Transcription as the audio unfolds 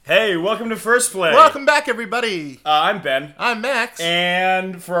Hey, welcome to First Play. Welcome back, everybody. I'm Ben. I'm Max.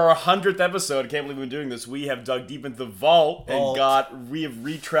 And for our 100th episode, I can't believe we've been doing this, we have dug deep into the vault. And we have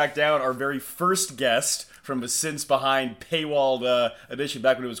retracked down our very first guest from a since behind paywalled edition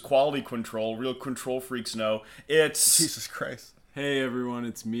back when it was quality control. Real control freaks know. It's... Jesus Christ. Hey everyone,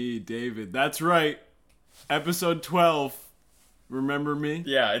 it's me, David. That's right. Episode 12. Remember me?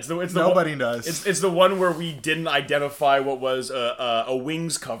 Yeah, it's the Nobody one, does. It's the one where we didn't identify what was a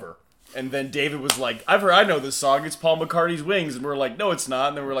Wings cover. And then David was like, I know this song. It's Paul McCartney's Wings. And we're like, no, it's not.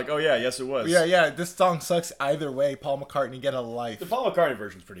 And then we're like, oh yeah, yes it was. Yeah, this song sucks either way. Paul McCartney, get a life. The Paul McCartney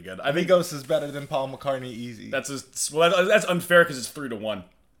version's pretty good. I think Migos is better than Paul McCartney easy. that's unfair because it's 3-1.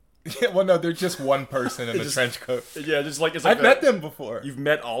 Yeah, well, no, they're just one person in a trench coat. Yeah, just like it's like I've met them before. You've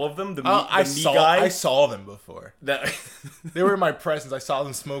met all of them. I saw them before. That They were in my presence. I saw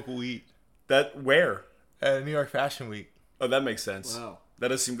them smoke weed where? at New York Fashion Week. Oh, that makes sense. Wow. That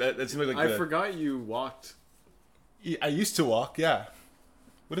does seem that seems like I forgot you walked I used to walk. Yeah.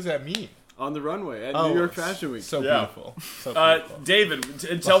 What does that mean? on the runway at New York Fashion Week. So Yeah. beautiful. So beautiful. David,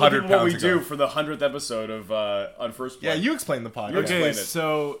 tell the 100 people what we pounds do ago. for the 100th episode of on First Play. Yeah, you explain the podcast. Explain Okay, it.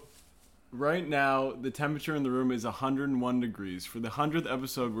 so right now the temperature in the room is 101 degrees. For the 100th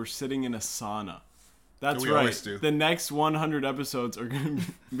episode, we're sitting in a sauna. That's We right. always do. The next 100 episodes are going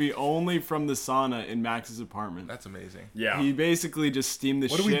to be only from the sauna in Max's apartment. That's amazing. Yeah. He basically just steamed the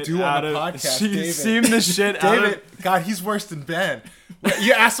What do shit we do out on the of podcast, he David? steamed the shit out David, of God, he's worse than Ben.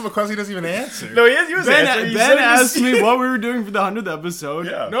 You asked him a question, he doesn't even answer. No, he was answering. He said Ben he was- asked me what we were doing for the 100th episode.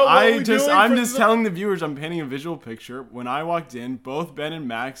 Yeah. No, what are we doing I'm for just the- telling the viewers, I'm painting a visual picture. When I walked in, both Ben and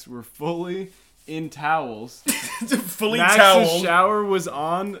Max were fully in towels. fully Max's toweled. shower was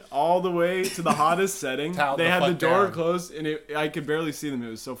on all the way to the hottest setting. Toweled They the had the fuck door down. closed, and I could barely see them. It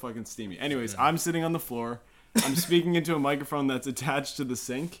was so fucking steamy. Anyways, I'm sitting on the floor. I'm speaking into a microphone that's attached to the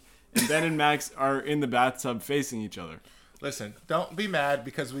sink, and Ben and Max are in the bathtub facing each other. Listen, don't be mad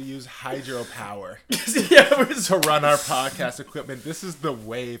because we use hydropower Yeah, we're just- to run our podcast equipment. This is the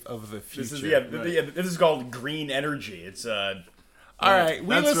wave of the future. this is called green energy. It's All right,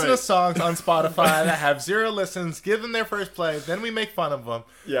 we That's listen to right. songs on Spotify that have 0 listens, give them their first play, then we make fun of them.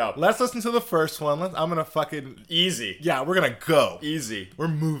 Yeah. Let's listen to the first one. I'm going to fucking... easy. Yeah, we're going to go. Easy. We're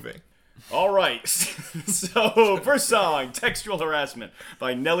moving. All right. So, first song, "Textual Harassment"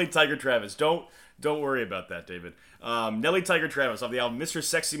 by Nelly Tiger Travis. Don't worry about that, David. Nelly Tiger Travis off the album "Mr.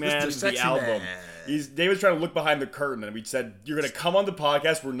 Sexy Man." Mr. Sexy the album. Man. David's trying to look behind the curtain, and we said, "You're going to come on the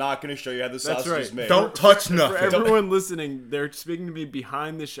podcast. We're not going to show you how the sausage is right. made." Don't touch For nothing. everyone listening, they're speaking to me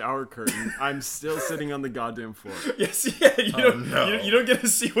behind the shower curtain. I'm still sitting on the goddamn floor. Yes, yeah. no. You don't get to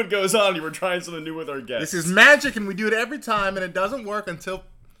see what goes on. You were trying something new with our guests. This is magic, and we do it every time, and it doesn't work until...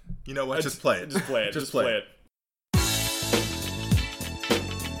 You know what? Just play it. Just play it. Just play it.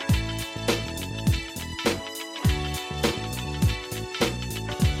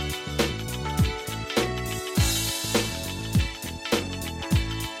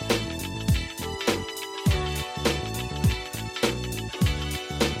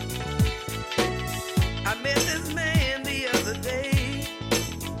 I met this man the other day,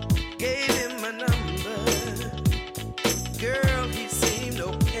 gave him my number. Girl, he seemed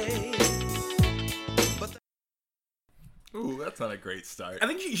okay. But Ooh, that's not a great start. I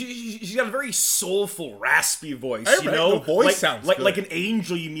think she's got a very soulful, raspy voice. Everybody- You know, the voice like, sounds like good. like an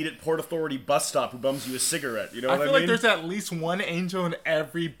angel you meet at Port Authority bus stop who bums you a cigarette. You know I what feel I like mean? there's at least one angel in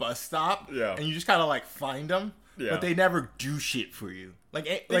every bus stop. Yeah. And you just gotta, like, find them. Yeah. But they never do shit for you. Like,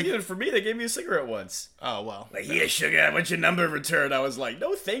 They did it for me. They gave me a cigarate once. oh, well. Like, here, sugar, I want your number returned. I was like,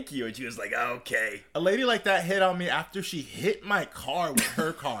 no, thank you. And she was like, okay. A lady like that hit on me after she hit my car with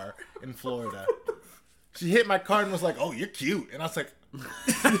her car in Florida. She hit my car and was like, oh, you're cute. And I was like,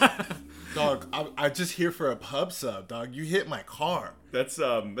 dog, I'm just here for a pub sub, dog. You hit my car. That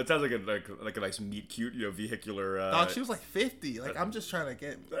sounds like a nice meet cute, vehicular. Dog, she was like 50. Like, I'm just trying to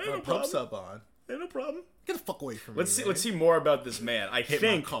get no a pub problem. sub on. Hey, no problem. Get the fuck away from Let's me. see more about this man. I Hit my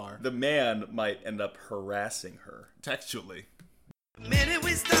think car. the man might end up harassing her. Textually. the minute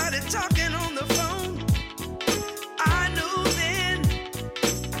we started talking on the phone, I knew then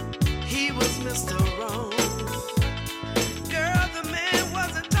he was Mr. Wrong. Girl, the man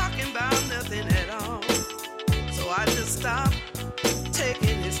wasn't talking about nothing at all. So I just stopped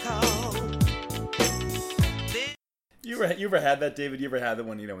taking his call. Then You ever had that, David? You ever had that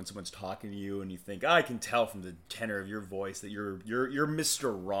when when someone's talking to you and you think, I can tell from the tenor of your voice that you're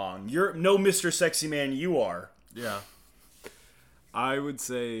Mr. Wrong. You're no Mr. Sexy Man. You are. Yeah. I would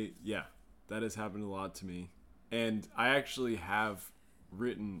say, yeah, that has happened a lot to me. And I actually have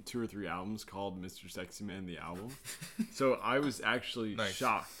written 2 or 3 albums called Mr. Sexy Man the album. So I was actually Nice.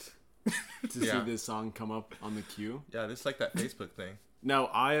 shocked to see this song come up on the queue. Yeah, it's like that Facebook thing. Now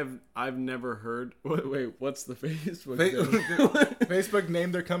I've never heard. Wait, what's the Facebook? Facebook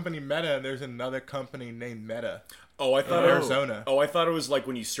named their company Meta, and there's another company named Meta. Oh, I thought Arizona. I thought it was like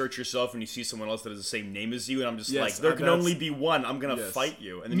when you search yourself and you see someone else that has the same name as you, and I'm just Yes, like, there can that's- only be one. I'm gonna yes. fight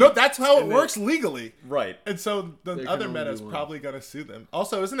you. And then No, you- that's how it and works legally. right. And so the There other can only Meta's be one. probably gonna sue them.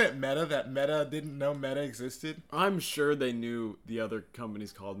 Also, isn't it Meta that Meta didn't know Meta existed? I'm sure they knew the other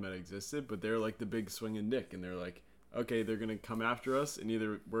companies called Meta existed, but they're like the big swinging dick, and they're like, okay, they're gonna come after us, and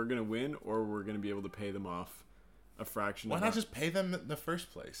either we're gonna win or we're gonna be able to pay them off a fraction. Why of not our- just pay them in the first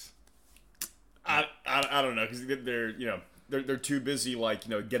place? I don't know, because they're they're too busy like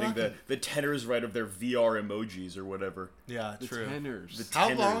getting the tenors right of their VR emojis or whatever. Yeah, the true. tenors? How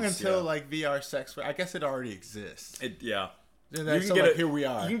tenors, long until yeah. like VR sex? I guess it already exists. Yeah. And then, so like, here we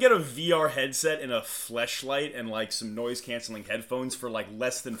are. You can get a VR headset and a fleshlight and like some noise canceling headphones for like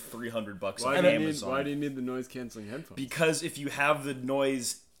less than $300 Why on do you Amazon. need? Why do you need the noise canceling headphones? Because if you have the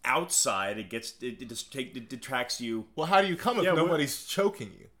noise outside, it detracts you. Well, how do you come if Yeah, nobody's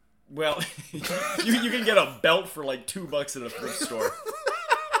choking you? Well, you can get a belt for like $2 at a thrift store.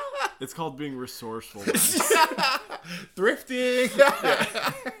 It's called being resourceful. Thrifting.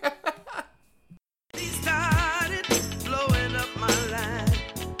 He started blowing up my line.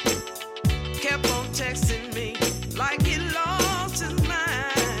 Kept on texting me like he lost his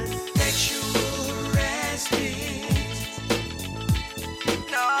mind. Sexual harassment.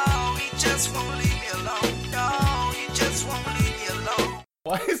 No, he just won't leave me alone. No, he just won't leave me alone.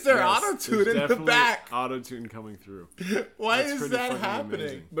 Why is there Yes, auto-tune there's in the definitely back? auto-tune coming through. Why That's is pretty that fucking happening?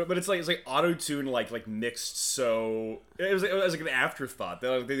 amazing. But it's like auto tune like mixed, so it was like an afterthought.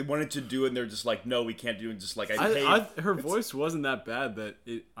 They wanted to do it, and they're just like, no, we can't do it. Just like I paid. Her voice wasn't that bad that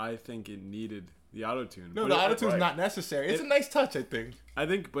I think it needed the auto-tune. No, But the it- auto-tune's right. not necessary. It's a nice touch, I think. I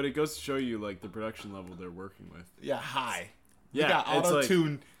think, but it goes to show you like the production level they're working with. Yeah, high. Yeah, You got it's like-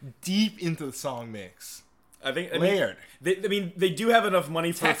 auto-tune deep into the song mix. I mean, Layered. They do have enough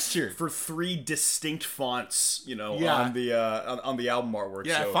money for Textured. for 3 distinct fonts, Yeah. on the album artwork.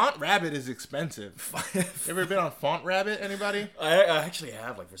 Yeah, so. Font Rabbit is expensive. Ever been on Font Rabbit, anybody? I actually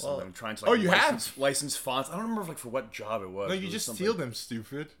have for something. I'm trying to Oh, you license fonts. I don't remember for what job it was. No, It you was just something- steal them,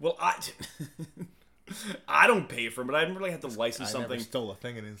 stupid. Well, I don't pay for them, but I didn't really have to license I something. never stole a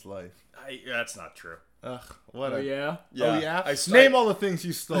thing in his life. That's not true. Ugh, what Oh a... yeah. Oh, yeah? I st- Name all the things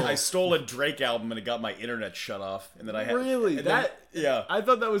you stole. I stole a Drake album and it got my internet shut off, and then I had Really? and then- That yeah. I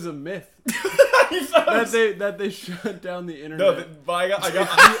thought that was a myth. that they shut down the internet. No, but I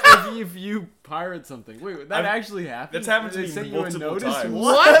got if you pirate something. Wait, that actually happened? that's happened to They me sent you a multiple notice? times.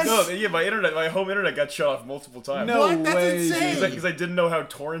 What? No, yeah, my home internet got shut off multiple times. No What? That's way. insane. dude. because I didn't know how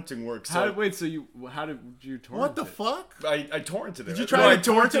torrenting works. So How did you torrent What the it? fuck? I torrented it. Did you try to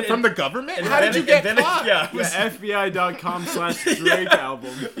torrent it from the government? How did you get caught? Yeah, it Yeah, was, FBI.com/Drake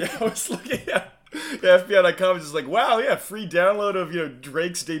album. yeah, I was looking at FBI.com is just like, wow, yeah, free download of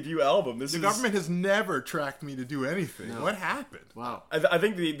Drake's debut album. This The is government has never tracked me to do anything. What happened? Wow. I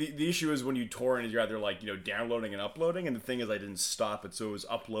think the issue is when you torrent is you're either like downloading and uploading, and the thing is I didn't stop it, so it was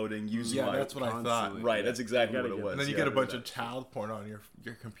uploading using Yeah, my that's what I thought. Constantly. right. That's exactly You what gotta it get- was. And then you yeah, get a I bunch remember of that. child porn on your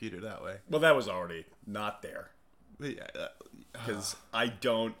computer that way. Well, that was already not there But yeah, because I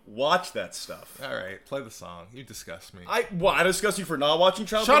don't watch that stuff. all right, play the song. You disgust me. I discuss you for not watching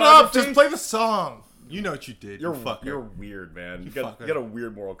child Shut up! pornography? Just play the song. You know what you did. You're you fucker. You're weird, man. You fucker. got a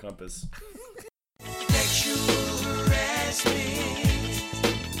weird moral compass. Sexual harassment.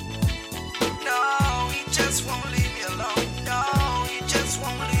 No, he just won't leave me alone. No, he just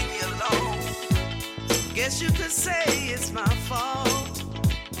won't leave me alone. Guess you could say it's my fault,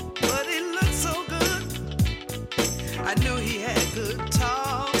 but it looked so good. I knew he had good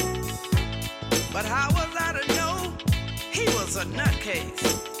talk, but how was I to know he was a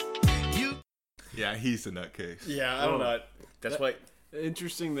nutcase? You. Yeah, he's a nutcase. Yeah, I don't know. That's why.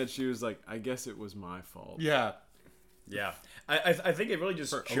 Interesting that she was like, I guess it was my fault. Yeah. Yeah, I think it really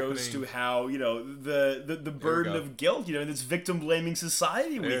just For shows opening- to how the burden go. of guilt, in this victim blaming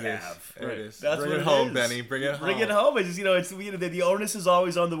society we There it is. have. There it is. That's Bring what it home, is. Benny. Bring it Bring home. it home. It's just, it's the onus is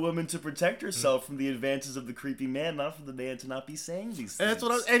always on the woman to protect herself from the advances of the creepy man, not for the man to not be saying these things. And that's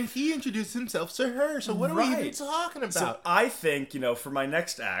what and he introduced himself to her. So what are we even Right. talking about? So I think for my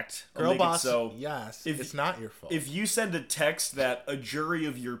next act, I'll Girl make boss. it so yes. if- it's not your fault. if you send a text that a jury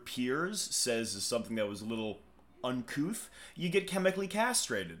of your peers says is something that was a little uncouth, you get chemically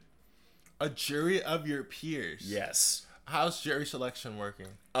castrated. a jury of your peers. Yes. How's jury selection working?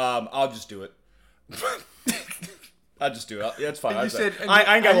 I'll just do it. I just do it. Yeah, it's fine. And you said- and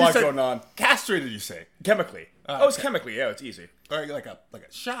I ain't got and a you lot said- going on. Castrated, you say? Chemically. It's chemically. Yeah, it's easy. Or like a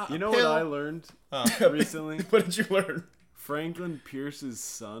shot. You a know pill? what I learned recently? What did you learn? Franklin Pierce's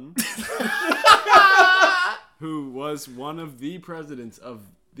son, who was one of the presidents of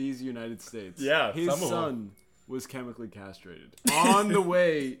these United States. Yeah, his some of son was chemically castrated on the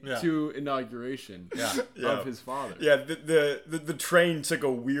way Yeah. to inauguration of his father. Yeah, the train took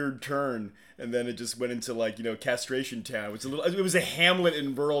a weird turn, and then it just went into castration town. It was a hamlet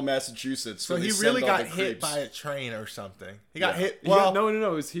in rural Massachusetts. So where they he send really all got the hit creeps. by a train or something. He got Yeah. hit. He Well,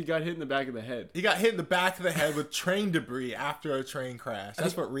 got, he got hit in the back of the head. he got hit in the back of the head with train debris after a train crash.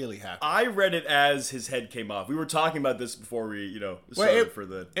 That's what really happened. I read it as his head came off. We were talking about this before we, started for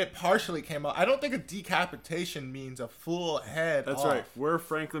the. It partially came out. I don't think a decapitation means a full head. That's off. right. We're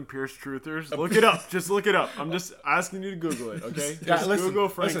Franklin Pierce truthers. Look it up. Just look it up. I'm just asking you to Google it, okay? Yeah, Just listen, Google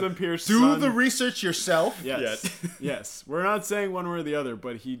Franklin listen. Pierce. Do son. the research yourself. Yes. Yes. We're not saying one way or the other,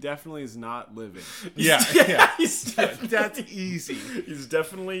 but he definitely is not living. Yeah, He's definitely, That's easy. he's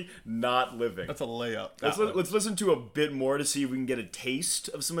definitely not living. That's a layup. Let's listen to a bit more to see if we can get a taste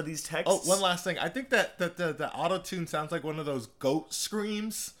of some of these texts. Oh, one last thing. I think that the auto tune sounds like one of those goat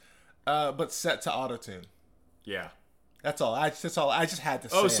screams, but set to auto tune. Yeah. That's all. I just had to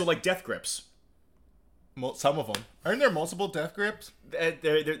say. Oh, so it. like death grips. Some of them. Aren't there multiple death grips?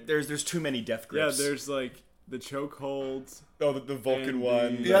 There's too many death Yeah, grips. there's like the chokehold. Oh, the Vulcan And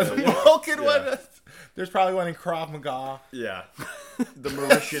one. Yeah, the- the Vulcan Yeah. one. There's probably one in Krav Maga. Yeah. The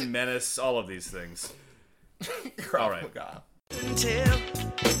Mauritian menace. All of these things. Krav All right. Maga. Tell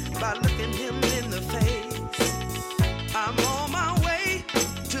by looking him in the face. I'm on my way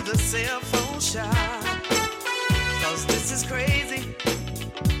to the cell phone shop. 'Cause this is crazy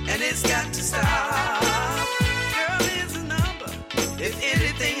and it's got to stop. Girl, here's a number. If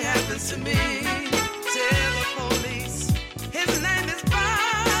anything happens to me, tell the police. His name is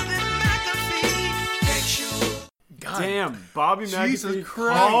Bobby McAfee. Text you. Damn, Bobby Jesus McAfee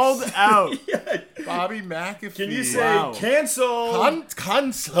Christ. called out. Bobby McAfee. Can you say Wow. cancel?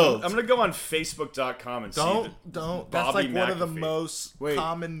 Cancelled. I'm gonna go on Facebook.com and see. Don't. That's Bobby like one of the McAfee. most Wait,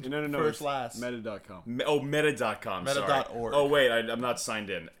 common no, first it's last. Meta.com. Meta.com. Sorry. Meta.org. Oh wait, I'm not signed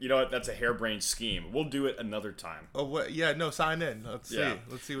in. You know what? That's a harebrained scheme. We'll do it another time. Oh, what? Yeah, no, sign in. Let's Yeah. see.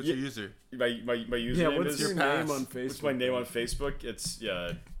 Let's see what Yeah. your user. My username Yeah, what's is. your pass. name on Facebook? What's my name on Facebook? It's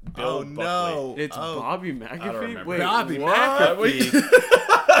Bill Oh, Buckley. no. It's Bobby McAfee? remember. Wait, Bobby what? McAfee.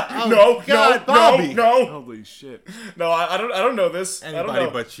 No, God, Bobby. no. Holy shit. No, I don't know this. I don't Anybody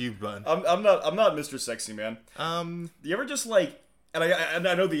know. but you, bud. I'm not Mr. Sexy Man. Do you ever just like? And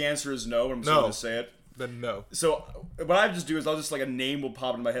I know the answer is no. I'm just No. going to say it. Then no. So what I just do is I'll just like a name will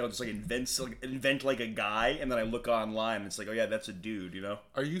pop in my head. I'll just like invent like a guy, and then I look online and it's like, oh yeah, that's a dude. You know?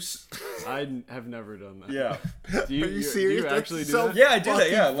 Are you? I have never done that. Yeah. Do you, Are you serious? Do you actually That's do so that? Yeah, I do that.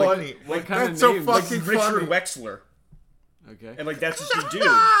 Yeah, fucking like funny. what kind of That's so names? fucking Richard funny. Wexler, Okay. and like that's just your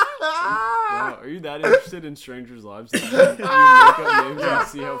dude. Wow, are you that interested in strangers' lives that you make up names and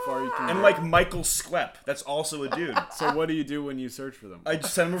see how far you can And go? like Michael Sklepp, that's also a dude. So what do you do when you search for them? I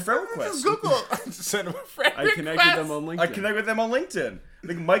just send him a friend request. Google. Send him a friend I connected them on LinkedIn. I connect with them on LinkedIn.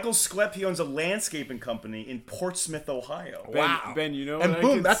 Like Michael Sklepp, he owns a landscaping company in Portsmouth, Ohio. Ben, Wow. Ben, you know what And I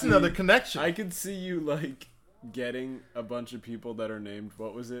boom, could that's see? another connection. I could see you like getting a bunch of people that are named,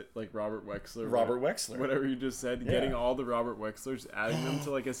 what was it, like Robert Wexler? Robert Wexler. Whatever you just said, getting all the Robert Wexlers, adding them to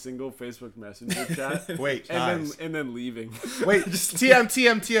like a single Facebook Messenger chat. Wait, and guys. then leaving. Wait,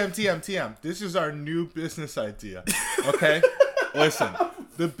 TM. This is our new business idea. Okay? Listen,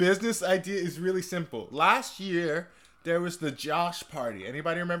 the business idea is really simple. Last year, there was the Josh party.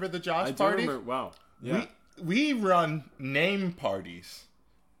 Anybody remember the Josh I do party? remember. Wow. Yeah. We run name parties,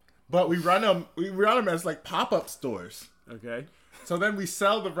 but we run them as like pop-up stores. Okay. So then we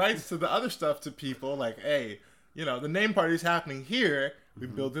sell the rights to the other stuff to people. Like, hey, you know, the name party's happening here. We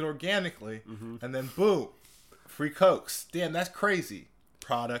build it organically, and then boom, free Cokes. Damn, that's crazy.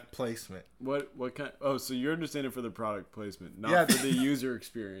 Product placement. What kind? Oh, so you're just in it for the product placement, not Yeah. for the user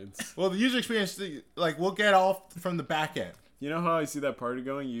experience. Well, the user experience, like, we'll get all from the back end. You know how I see that party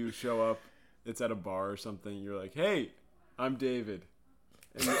going? You show up, it's at a bar or something. You're like, "Hey, I'm David,"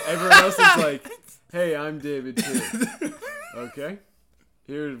 and everyone else is like, "Hey, I'm David too." Okay,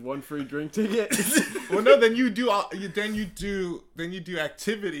 here's one free drink ticket. Well, no, then you do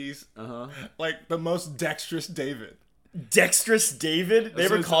activities Uh-huh. like the most dexterous David. Dexterous David? They So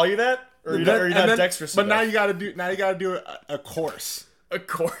ever it's- call you that? Or you're And not then- dexterous But now enough? you gotta do a course. Of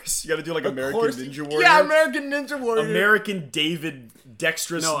course. You gotta do like American Course- Ninja Warrior. Yeah, American Ninja Warrior. American David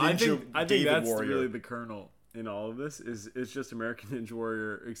Dexterous No, Ninja I think David that's Warrior. really the kernel. in all of this is it's just American Ninja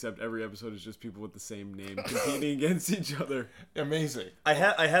Warrior, except every episode is just people with the same name competing against each other. Amazing. I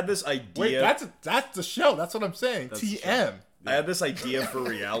had this idea. Wait, that's the show. That's what I'm saying. That's the TM. I had this idea for a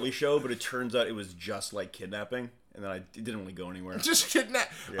reality show, but it turns out it was just like kidnapping, and then it didn't really go anywhere. Just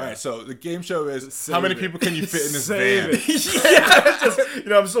kidnap. Yeah. All right, so the game show is Save how many it. people can you fit in this Save van?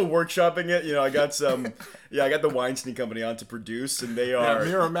 it. I'm still workshopping it. I got I got the Weinstein Company on to produce, and they are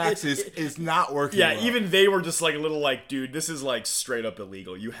Miramax is not working. Yeah, well. even they were just like a little like, dude, this is like straight up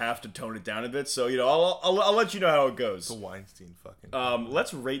illegal. You have to tone it down a bit. So I'll let you know how it goes. the Weinstein fucking.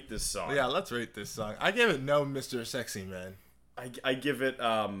 Let's rate this song. Yeah, let's rate this song. I give it no Mr. Sexy Man. I give it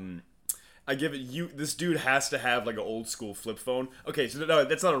this dude has to have like an old school flip phone. Okay, so no,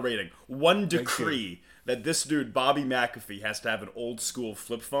 that's not a rating. One decree that this dude Bobby McAfee has to have an old school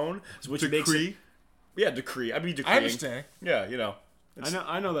flip phone, which makes it, decree. I mean decreeing. I understand. Yeah,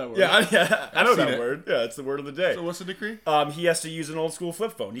 I know that word. Yeah, I know seen that it. word. Yeah, it's the word of the day. So what's the decree? He has to use an old school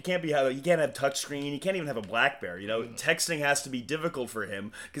flip phone. He can't have touchscreen. He can't even have a BlackBerry. Texting has to be difficult for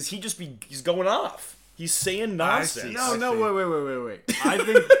him because he's going off. He's saying nonsense. see. No, wait.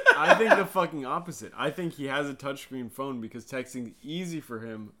 I think the fucking opposite. I think he has a touchscreen phone because texting's easy for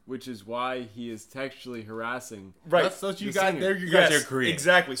him, which is why he is textually harassing. Right. That's what you The got singer. there. You guys are Yes, agreeing.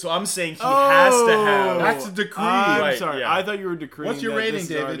 exactly. So I'm saying he has to have. That's a decree. I'm Right, sorry. yeah. I thought you were decreeing. What's your that rating, this is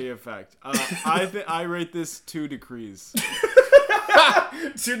David? already a fact. I rate this 2 decrees.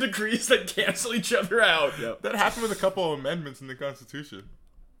 2 decrees that cancel each other out. Yep. That happened with a couple of amendments in the Constitution.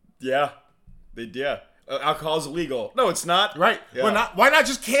 Yeah. Alcohol's illegal. No, it's not. Right. Yeah. Why not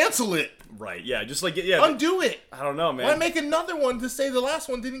just cancel it? Right. Yeah. Just like Undo it. I don't know, man. Why make another one to say the last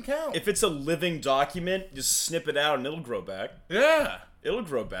one didn't count? If it's a living document, just snip it out and it'll grow back. Yeah. It'll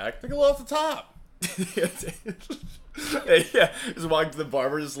grow back. Take a little off the top. Yeah, just walking to the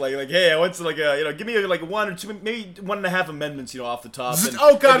barber, just like, hey, I want to give me like 1 or 2, maybe 1.5 amendments, off the top. And,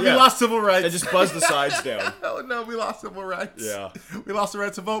 Oh God, and, we lost civil rights. And just buzz the sides down. Oh no, we lost civil rights. Yeah. We lost the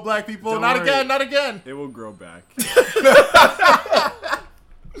right to vote, black people. Don't Not worry. again, not again. It will grow back.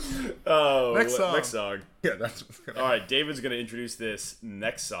 Oh, Next song. Next song. Yeah, that's what's gonna All right, David's gonna introduce this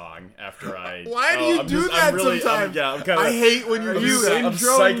next song after I. Why do you I'm do just- that I'm really, sometimes? I'm kinda, I hate when you do that. I'm Intro,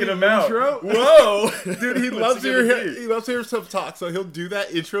 psyching him out. intro? Whoa, Dude, he What's loves it to gonna hear be? he loves to hear himself talk, so he'll do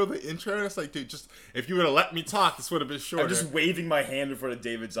that intro, and it's like, dude, just if you would have let me talk, this would have been shorter. I'm just waving my hand in front of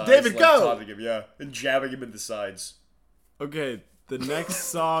David's eyes. David, like, go! taunting him, yeah, and jabbing him in the sides. Okay, the next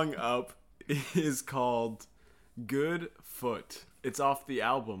song up is called Good Foot. It's off the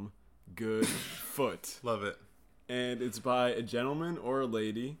album Good Foot. Love it. And it's by a gentleman or a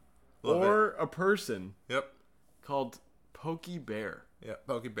lady Love or a person Yep. called Pokey Bear. Yeah,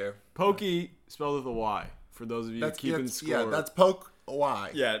 Pokey Bear. Pokey spelled with a Y. For those of you keeping score. Yeah, that's Poke Y.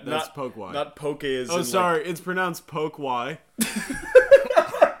 Yeah, That's not Poke Y. Not poke is. Oh, sorry. It's pronounced Poke Y.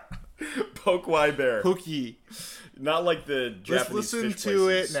 Poke Y bear. Pokey. Not like the Let's Japanese listen fish to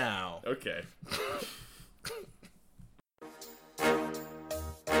places. it now. Okay.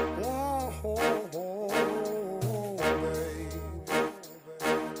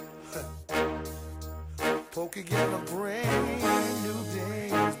 Pokey getting a brand new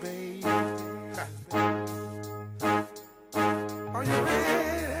dance, babe. Are you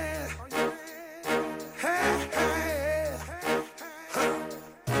ready? Hey, hey.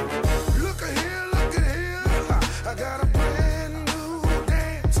 Look at here. I got a brand new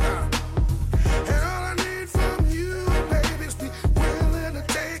dance. And all I need from you, baby, is be willing to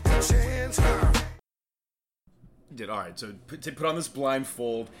take a chance. Did all right. So put on this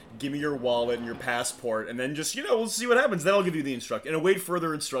blindfold. Give me your wallet and your passport, and then just we'll see what happens. Then I'll give you the instruction and await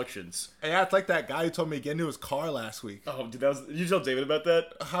further instructions. Hey, it's like that guy who told me to get into his car last week. Oh, dude, did you tell David about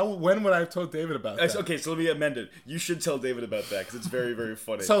that? When would I have told David about that? Okay, so let me amend it. You should tell David about that because it's very, very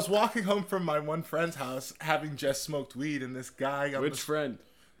funny. So I was walking home from my one friend's house, having just smoked weed, and this guy on Which friend?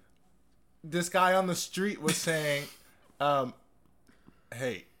 this guy on the street was saying,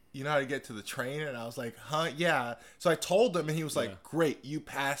 hey, you know how to get to the train? And I was like, huh? Yeah. So I told him, and he was like, great, you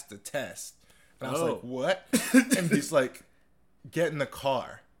passed the test. And I was like, what? And he's like, get in the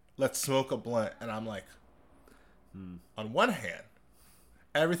car. Let's smoke a blunt. And I'm like, on one hand,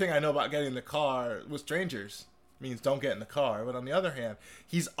 everything I know about getting in the car with strangers means don't get in the car. But on the other hand,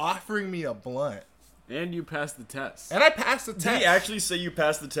 he's offering me a blunt. And you passed the test. And I passed the test. Did he actually say you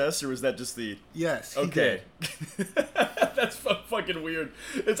passed the test, or was that just the... Yes, he Okay. did. That's fucking weird.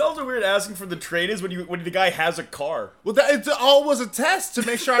 It's also weird asking for the train is when the guy has a car. Well, it all was a test to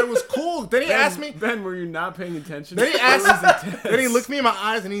make sure I was cool. Then he asked me. Ben, were you not paying attention? Then he What was the asked. test? Then he looked me in my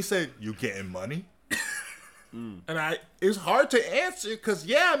eyes and he said, "You getting money?" And it was hard to answer because,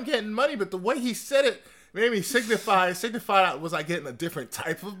 yeah, I'm getting money, but the way he said it made me signify was I getting a different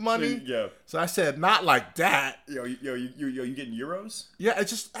type of money? Yeah. So I said, not like that. You getting euros? Yeah, I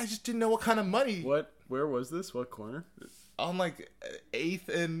just didn't know what kind of money. What? Where was this? What corner? On like 8th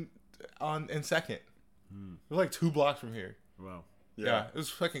and 2nd. It was like 2 blocks from here. Wow. Yeah, it was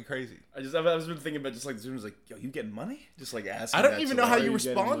fucking crazy. I've been thinking about just like the students like, yo, you getting money? Just like asking. I don't that even to, know how like, you you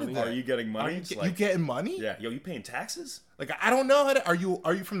getting responded to money? that. Are you getting money? Are It's you like, getting money? yeah, yo, you paying taxes? Like, I don't know how to. Are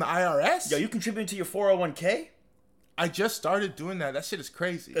you from the IRS? Yo, you contributing to your 401k? I just started doing that. That shit is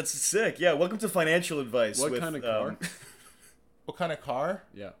crazy. That's sick. Yeah, welcome to financial advice. What with, kind of car? What kind of car?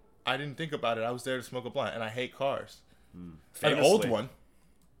 Yeah. I didn't think about it. I was there to smoke a blunt, and I hate cars. An Famously. old one,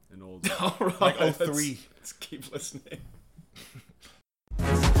 An old. All right, like let's- 03. Let's keep listening.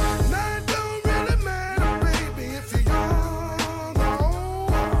 Now it don't really matter, baby, if you're young or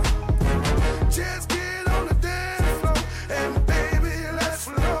old. Just get on the dance floor and baby, let's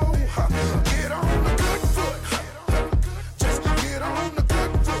flow. Get on the good foot. Just get on the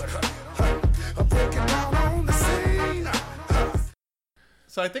good foot. Break it down on the scene.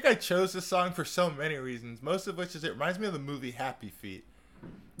 So I think I chose this song for so many reasons. Most of which is it reminds me of the movie Happy Feet.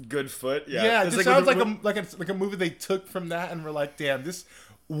 Good foot. Yeah, Yeah, it It's just sounds like a movie they took from that and were like, damn, this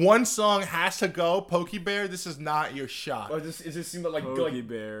one song has to go. Pokey Bear, this is not your shot. It just seemed like Pokey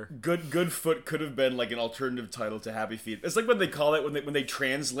Bear. Good Foot could have been like an alternative title to Happy Feet. It's like when they call it when they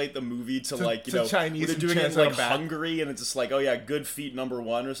translate the movie to like you to know Chinese when they're and doing it in translate like it back. Hungary and it's just like, oh yeah, Good Feet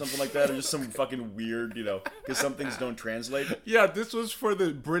 #1 or something like that, or just some fucking weird, because some things don't translate. Yeah, this was for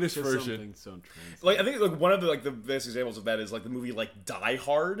the British Just version. something so translate. Like I think like one of the best examples of that is like the movie like Die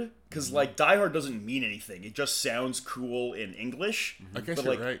Hard, because like Die Hard doesn't mean anything. It just sounds cool in English. I guess but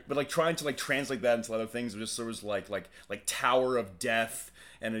you're like, right. But like trying to like translate that into other things, it just sort of was like Tower of Death,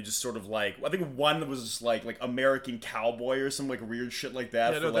 and it just sort of like I think one was just like American Cowboy or some like weird shit like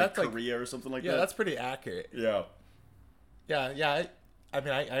that Yeah, for no, like that's, like- Korea or something like Yeah, that. that's pretty accurate. Yeah. Yeah. I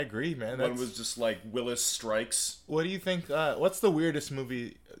mean, I agree, man. One That's, was just like Willis Strikes. what do you think? What's the weirdest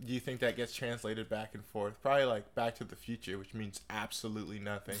movie do you think that gets translated back and forth? Probably like Back to the Future, which means absolutely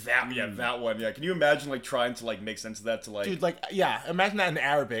nothing. That one. Yeah. Can you imagine like trying to like make sense of that to like Dude, like, yeah, imagine that in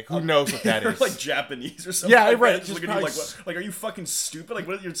Arabic. Who knows what that or is? like Japanese or something? Yeah, like right, that. Just just look at you like, probably what, like, are you fucking stupid? Like,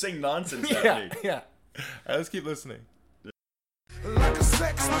 what you're saying nonsense at yeah, me. yeah. All right, let's keep listening. Like a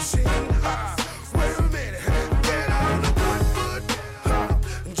sex machine. Wait a minute. Get on the good foot.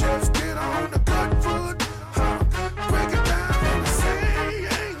 Just get on the good foot. Break it down on the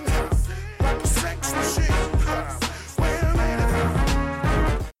scene. Like a sex machine. Wait a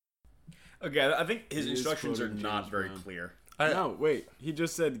minute. Okay, I think his He is instructions are quoting not James very Brown. clear. No, wait. He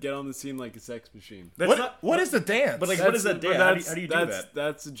just said get on the scene like a sex machine. That's What is the dance? But like, what is that but dance? How do you do that's, that?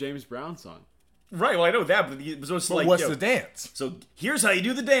 That's a James Brown song. Right. Well, I know that, but it was also But like, what's yo, the dance? So here's how you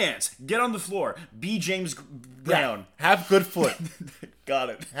do the dance. Get on the floor. Be James Brown. Have good foot. Got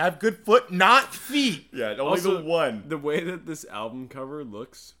it. Have good foot, not feet. Yeah, only Also, the one. The way that this album cover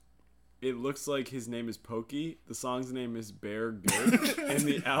looks, it looks like his name is Pokey, the song's name is Bear Good, and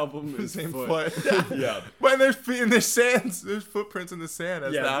the album is Same Foot. foot. Yeah. When there's feet in the sand, there's footprints in the sand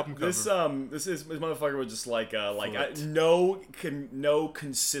as the Yeah, album cover. this motherfucker was just like no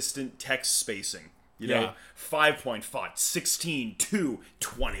consistent text spacing. You know, Yeah. 5-point font, 16, 2,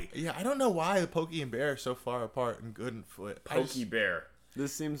 20. Yeah, I don't know why the Pokey and Bear are so far apart in Good and Foot. I Pokey just- Bear.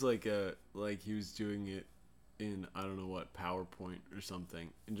 This seems like he was doing it in I don't know what PowerPoint or something,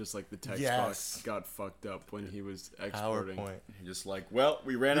 and just like the text Yes. box got fucked up when he was exporting. PowerPoint. You're just like, well,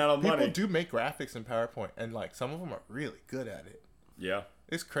 we ran out of People money. do make graphics in PowerPoint, and like some of them are really good at it. Yeah.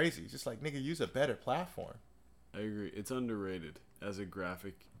 It's crazy. Just like nigga, use a better platform. I agree. It's underrated as a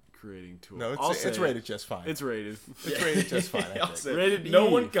graphic creating tool. No, I'll it's say rated just fine. It's rated. It's rated just fine. I I'll think. say, Rated no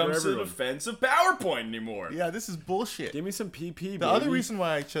E one for comes to the everyone. defense of PowerPoint anymore. Yeah, this is bullshit. Give me some PP. The other reason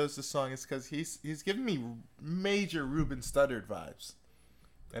why I chose this song is because he's giving me major Ruben Studdard vibes.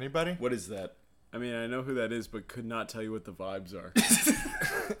 Anybody? What is that? I mean, I know who that is, but could not tell you what the vibes are.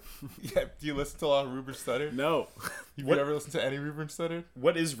 Yeah. Do you listen to a lot of Ruben Studdard? No. Have you What- ever listened to any Ruben Studdard?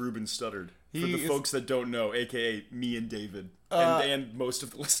 What is Ruben Studdard? For He the is- folks that don't know, aka me and David, and most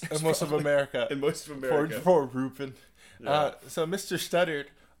of the listeners, And most of probably. America. and most of For, America. for Ruben. So Mr. Studdard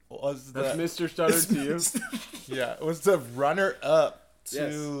was the That's Mr. Studdard to you. yeah was the runner up to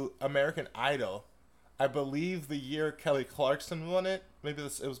Yes. American Idol. I believe the year Kelly Clarkson won it. Maybe it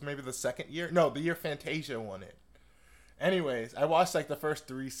was the second year. No, the year Fantasia won it. Anyways, I watched like the first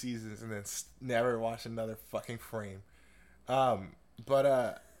 3 seasons and then never watched another fucking frame.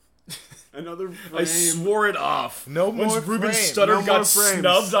 But Another frame. I swore it off. No Once more Ruben frames. Studdard No got more frames.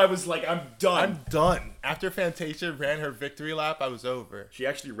 snubbed, I was like, I'm done. I'm done. After Fantasia ran her victory lap, I was over. She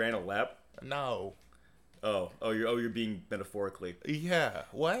actually ran a lap. No. You're being metaphorically. Yeah.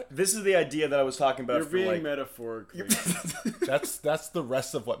 What? This is the idea that I was talking about You're for being like metaphorically. That's the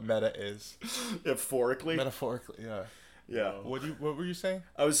rest of what meta is. metaphorically. Metaphorically, yeah. Yeah. What were you saying?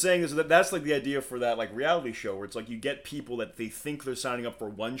 I was saying is that's like the idea for that like reality show where it's like you get people that they think they're signing up for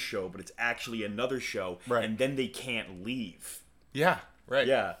one show, but it's actually another show, Right. and then they can't leave. Yeah. Right.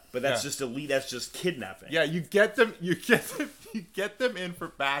 Yeah, but that's Yeah. just elite. That's just kidnapping. Yeah, you get them in for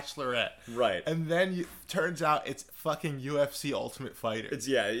Bachelorette. Right. And then turns out it's fucking UFC Ultimate Fighter. It's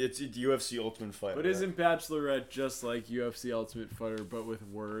UFC Ultimate Fighter. But isn't Bachelorette just like UFC Ultimate Fighter, but with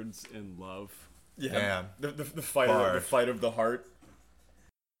words and love? yeah, Damn. the fight Bar. the fight of the heart.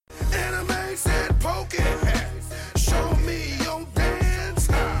 Anime said, poke it. Show me your dance.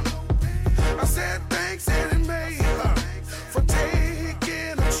 I said, thanks, anime, for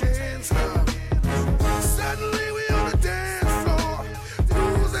taking a chance. Suddenly we on the dance floor,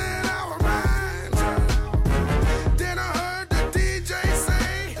 losing our minds. Then I heard the DJ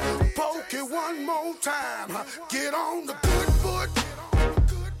say, poke it one more time. Get on the good foot.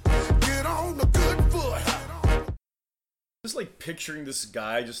 Get on the good foot. Just like picturing this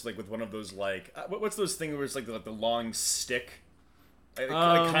guy just like with one of those like what's those things where it's like the long stick,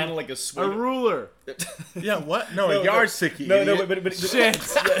 kind of like a A swing. ruler. Yeah, what? No, a yardstick. you No, idiot. but Shit.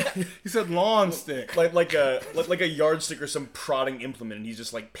 He said lawn stick. like a yardstick or some prodding implement, and he's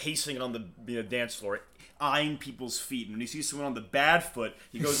just like pacing on the dance floor, eyeing people's feet. And when he sees someone on the bad foot,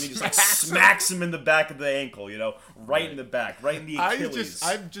 he goes and he just like smacks him in the back of the ankle, right in the back, right in the Achilles.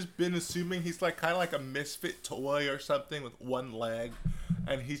 I've just been assuming he's like kind of like a misfit toy or something with one leg,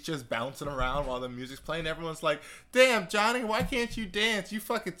 and he's just bouncing around while the music's playing. Everyone's like, "Damn, Johnny, why can't you dance? You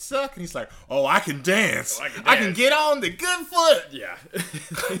fucking suck." And he's like, "Oh, I can dance. Oh, I can I can dance." get on the good foot." Yeah.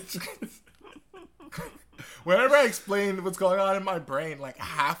 Whenever I explain what's going on in my brain, like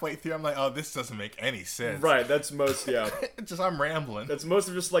halfway through, I'm like, "Oh, this doesn't make any sense." Right, that's most, yeah. It's just I'm rambling. That's most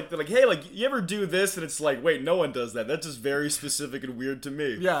of just like, they're like, hey, like, you ever do this? And it's like, wait, no one does that. That's just very specific and weird to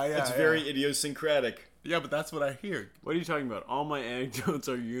me. Yeah, It's yeah. very idiosyncratic. Yeah, but that's what I hear. What are you talking about? All my anecdotes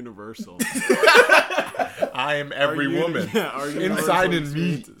are universal. I am every woman. Yeah, our universal Inside in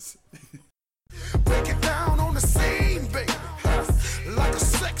me. experiences. Break it down on the scene, baby, like a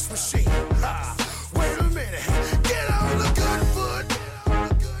sex machine. Wait a minute, get on the good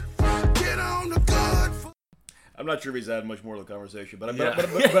foot. Get on the good foot. I'm not sure if he's had much more of the conversation, but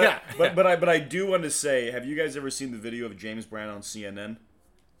Yeah. but I do want to say, have you guys ever seen the video of James Brown on CNN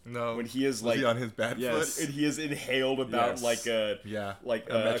No. when he is Was like he on his bad Yes. foot? and he is inhaled about Yes. like a Yeah. like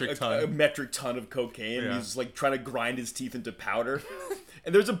A metric ton. a metric ton of cocaine. Yeah. He's like trying to grind his teeth into powder.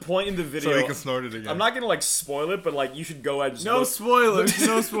 And there's a point in the video. So he can snort it again. I'm not gonna like spoil it, but like you should go ahead and just No look- spoilers.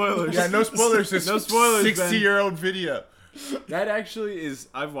 No spoilers. Yeah, no spoilers. This No spoilers, Ben. 60-year-old video. That actually is.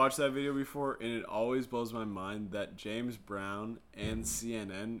 I've watched that video before, and it always blows my mind that James Brown and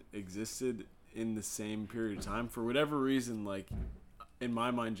CNN existed in the same period of time. For whatever reason, like in my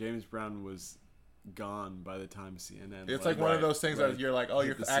mind, James Brown was gone by the time CNN. It's like one of those things right. that you're like, oh,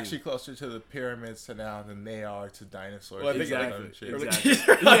 you're the scene. actually closer to the pyramids to now than they are to dinosaurs. Well, I think Exactly. Or like-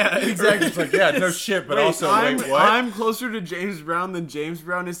 Exactly. Yeah, exactly. It's like, yeah, no shit, but Wait, also, I'm, wait, what? I'm closer to James Brown than James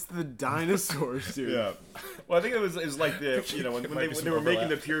Brown is to the dinosaurs, dude. Yeah. Well, I think it was like the when might they, be when some they were making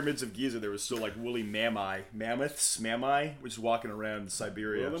the overlap. pyramids of Giza, there was still like woolly mammoths, which is walking around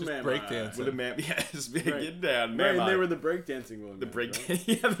Siberia. Well, the Just mammoth. breakdance. with a man, yeah, just Right. get down, Right, mammoth. and they were the breakdancing women. the break, right?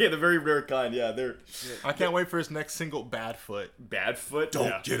 yeah, the very rare kind. Yeah, they're I can't wait for his next single, Bad Foot. bad foot.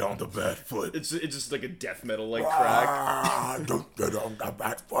 Yeah. get on the bad foot. It's just like a death metal like track. Don't get on the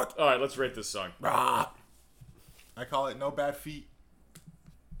bad foot. All right, let's rate this song. I call it No Bad Feet.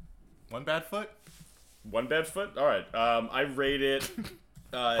 One Bad Foot? One bad foot. All right. I rate it.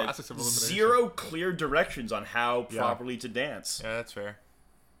 Process of elimination. 0 clear directions on how Yeah. properly to dance. Yeah, that's fair.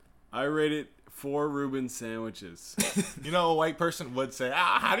 I rate it 4 Reuben sandwiches. You know, a white person would say,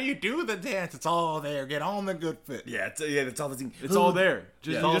 how do you do the dance? It's all there. Get on the good foot. Yeah, it's all the thing. It's all there.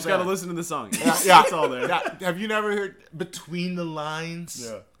 Just, Yeah. you All just got to there. listen to the song. Yeah. It's all there. Yeah. Have you never heard Between the Lines?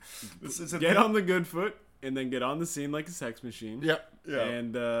 Yeah. This is a Get on the good foot, and then get on the scene like a sex machine. Yep. Yeah.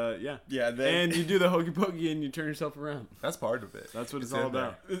 And yeah. Yeah, then- and you do the hokey pokey and you turn yourself around. That's part of it. That's what it's in all there.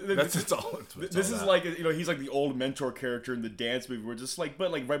 about. That's it's all. It's This all is about. like, he's like the old mentor character in the dance movie. We're just like,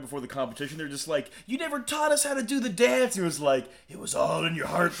 but like right before the competition, they're just like, you never taught us how to do the dance. And it was like, it was all in your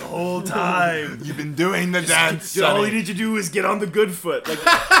heart the whole time. You've been doing the dance. All you Sonny. need to do is get on the good foot. Like,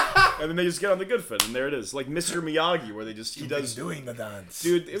 and then they just get on the good foot, and there it is. Like Mr. Miyagi, where he does. doing the dance.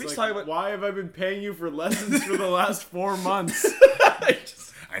 Dude, if It's he's like, talking about. why have I been paying you for lessons for the last 4 months?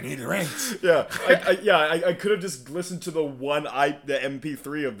 I need rent. Yeah, I could have just listened to the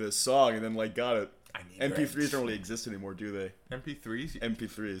MP3 of this song and then like got it. MP3s don't really exist anymore, do they? MP3s?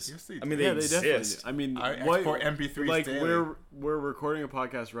 MP3s. Yes, they I mean, do. they Yeah, they definitely do. exist. I mean, I what, export MP3s like daily. we're recording a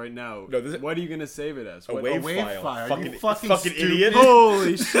podcast right now. No, this- what are you gonna save it as? A What, wave, wave file. file. Fucking, You fucking fucking stupid. idiot.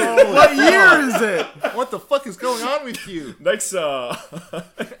 Holy shit! What year is it? What the fuck is going on with you? Next,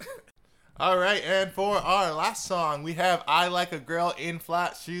 All right, and for our last song, we have I Like a Girl in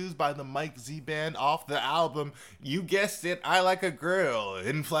Flat Shoes by the Mike Z Band off the album, you guessed it, I Like a Girl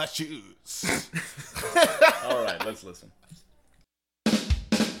in Flat Shoes. all right, let's listen.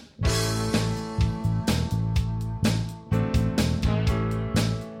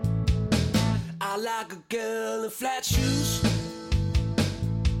 I like a girl in flat shoes.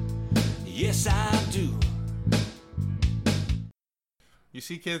 Yes, I do. You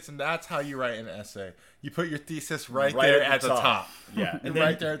see, kids, and that's how you write an essay. You put your thesis right Right there at at the the top. top. Yeah, And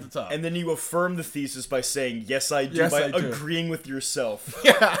right there at the top. And then you affirm the thesis by saying, yes, I do, Yes, by I do. agreeing with yourself.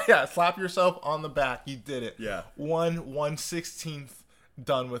 yeah, slap yourself on the back. You did it. Yeah. 1/16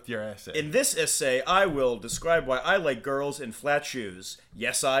 done with your essay. In this essay, I will describe why I like girls in flat shoes.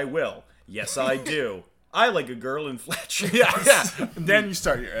 Yes, I will. Yes, I do. I like a girl in flat shoes. yeah. And then you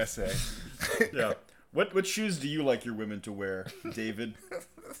start your essay. Yeah. What shoes do you like your women to wear, David?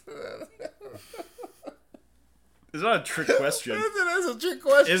 It's not a trick question. It is a trick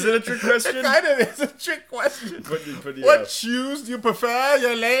question. Is it a trick question? It kind of is a trick question. But yeah. What shoes do you prefer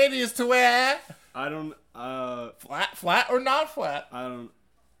your ladies to wear? I don't. Flat or not flat? I don't.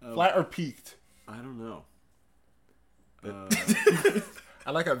 Flat or peaked? I don't know.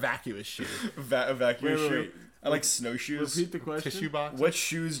 I like a vacuous shoe. A vacuum Wait, shoe? wait. I like snowshoes. Repeat the question. Tissue box? What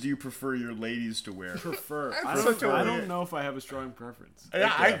shoes do you prefer your ladies to wear? Prefer. I That's such a I weird- don't know if I have a strong preference.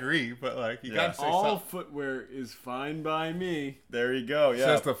 Yeah, I Okay. agree, but like you Yeah. gotta say All something. footwear is fine by me. There you go. Yeah.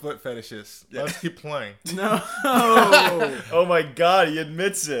 Says the foot fetishist. Let's keep playing. No. Oh my God, he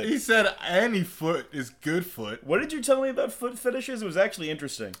admits He it. said any foot is good foot. What did you tell me about foot fetishes? It was actually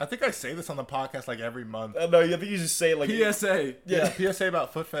interesting. I think I say this on the podcast like every month. No, I think you just say it like PSA. Yeah, PSA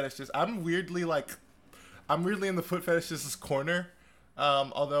about foot fetishes. I'm weirdly in the foot fetishes corner.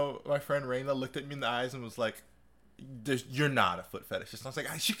 Although my friend Raina looked at me in the eyes and was like, "You're not a foot fetishist." And I was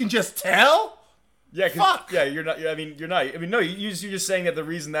like, "She can just tell." Yeah, 'cause- Fuck! Yeah, you're not. I mean, you're not. I mean, no, you're just saying that the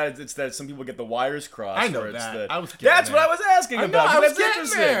reason that it's that some people get the wires crossed. I know or it's that. that. I was getting That's what there. I was asking I know, about. I was That's getting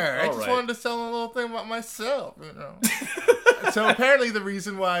interesting. there. I All just right. wanted to tell a little thing about myself, you know. So apparently the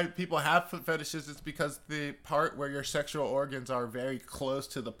reason why people have foot fetishes is because the part where your sexual organs are very close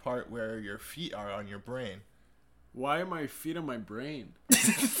to the part where your feet are on your brain. Why are my feet on my brain?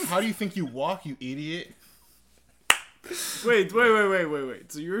 How do you think you walk, you idiot? Wait.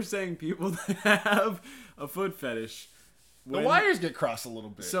 So you're saying people that have a foot fetish, The wires get crossed a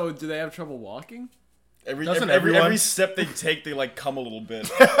little bit. So do they have trouble walking? Doesn't every everyone? step they take, they like come a little bit.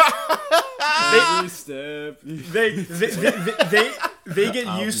 Every step. They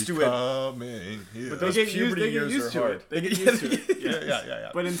get used to it. Coming here. But those They get puberty used years to are hard. it. They get used to it. yeah.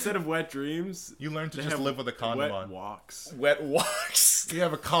 But instead of wet dreams, You learn to they just have live with a condom wet on. walks. Wet walks. You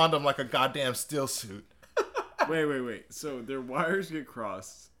have a condom like a goddamn steel suit. Wait. So their wires get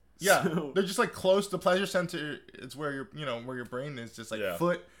crossed. Yeah, So- they're just like close. The pleasure center is where where your brain is. Just like Yeah.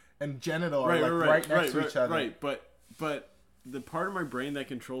 foot and genital are like right next to each other. Right, but the part of my brain that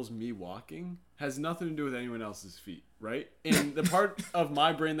controls me walking has nothing to do with anyone else's feet, right? And the part of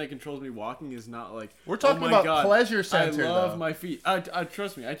my brain that controls me walking is not like We're talking oh my about God, pleasure center, I love though. my feet. I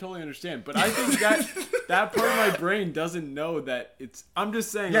trust me, I totally understand. But I think that part of my brain doesn't know that it's. I'm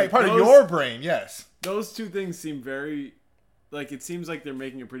just saying. Yeah, like, part of those- your brain. Yes. Those two things seem very. Like, it seems like they're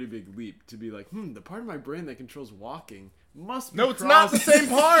making a pretty big leap to be like, the part of my brain that controls walking must be No, it's not the crossed- same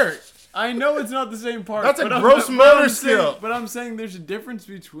part. I know it's not the same part. That's a but gross but motor I'm saying- skill. But I'm saying there's a difference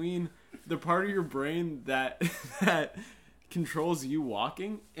between the part of your brain that controls you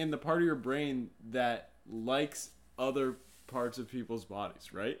walking and the part of your brain that likes other parts of people's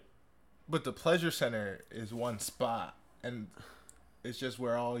bodies, right? But the pleasure center is one spot, and it's just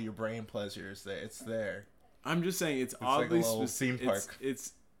where all your brain pleasure is there. It's there. I'm just saying it's like a oddly little specific. theme park.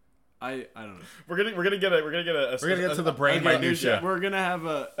 It's I don't know. We're gonna get We're gonna get to the brain Okay, minutia. We're gonna have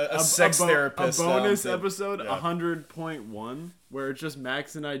A sex therapist, a bonus thing. episode, Yeah. 100.1, where it's just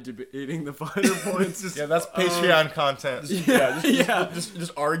Max and I debating the finer points. Yeah, that's Patreon content. Yeah,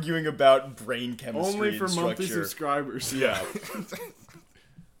 just arguing about brain chemistry. Only for and monthly structure. subscribers. Yeah.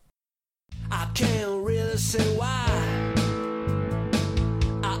 I can't really say why.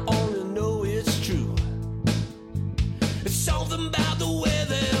 I only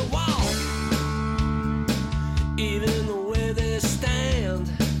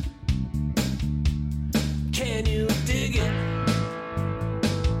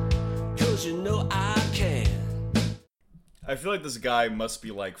 'cause you know I can. I feel like this guy must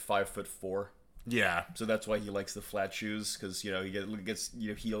be like 5'4". Yeah. So that's why he likes the flat shoes, because he gets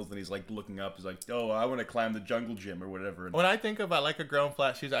heels and he's like looking up. He's like, oh, I want to climb the jungle gym or whatever. And When I think about like a girl in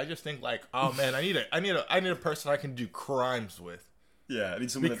flat shoes, I just think like, oh man, I need a person I can do crimes with yeah, I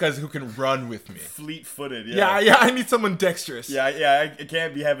need someone because who can run with me. that's fleet-footed. Yeah, I need someone dexterous. I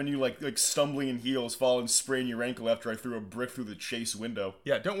can't be having you like stumbling in heels, falling, spraining your ankle after I threw a brick through the Chase window.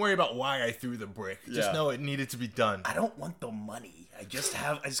 Yeah, don't worry about why I threw the brick. Just Yeah. know it needed to be done. I don't want the money. I just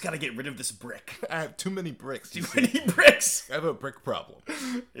gotta get rid of this brick. I have too many bricks. Too many bricks. I have a brick problem.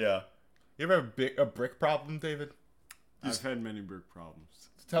 Yeah. You ever have a brick problem, David? I've had many brick problems.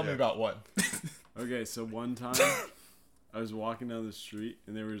 Tell me about one. Okay, so one time I was walking down the street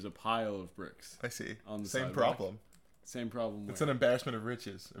and there was a pile of bricks. I see. On the Same sidewalk. problem. Same problem. It's an embarrassment of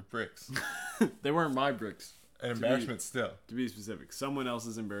riches, of bricks. They weren't my bricks. An embarrassment still. To be specific, someone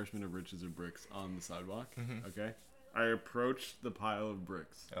else's embarrassment of riches of bricks on the sidewalk. Mm-hmm. Okay, I approached the pile of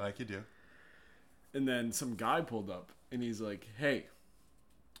bricks, Like you do. and then some guy pulled up, and he's like, "Hey,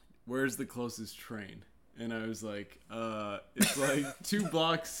 where's the closest train?" And I was like, it's like 2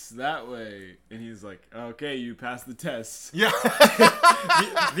 blocks that way." And he's like, "Okay, you passed the test." Yeah.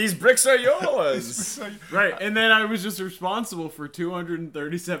 These bricks are yours. Right, and then I was just responsible for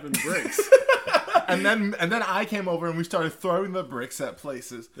 237 bricks. And then I came over and we started throwing the bricks at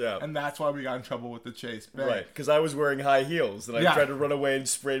places. Yeah. And that's why we got in trouble with the chase. Bang. Right, because I was wearing high heels and I Yeah. tried to run away and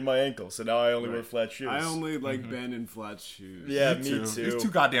sprained my ankle, so now I only wear flat shoes. I only like Ben in flat shoes. Yeah, Me me too. too. He's too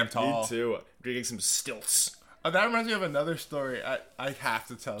goddamn tall. Me too. I'm getting some stilts. Oh, that reminds me of another story. I have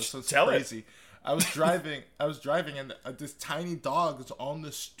to tell. So it's Tell it. crazy. I was driving and this tiny dog was on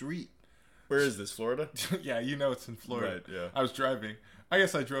the street. Where is this, Florida? Yeah, you know it's in Florida. Right, yeah. I was driving. I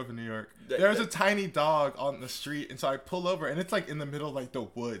guess I drove in New York. There was a tiny dog on the street, and so I pull over, and it's like in the middle of like the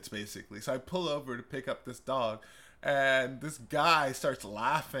woods, basically. So I pull over to pick up this dog, and this guy starts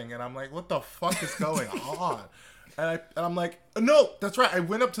laughing, and I'm like, "What the fuck is going on?" And I'm like, "No, that's right." I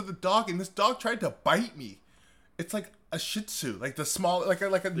went up to the dog, and this dog tried to bite me. It's like a Shih Tzu, like the small, like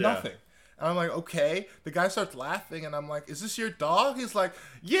a nothing. And I'm like, okay. The guy starts laughing, and I'm like, is this your dog? He's like,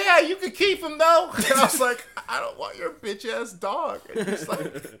 yeah, you can keep him, though. And I was like, I don't want your bitch-ass dog. And he's like,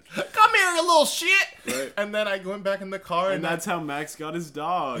 come here, you little shit. Right. And then I went back in the car, And that's how Max got his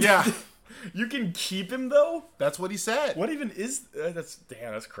dog. yeah, You can keep him though? that's what he said. What even is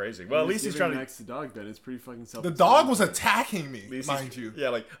that's crazy. Well, at least he's trying to. Max the dog, Ben. It's pretty fucking self. The dog was attacking me, at least mind he's- you. Yeah,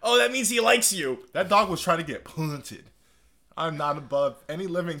 like, oh, that means he likes you. That dog was trying to get punted. I'm not above any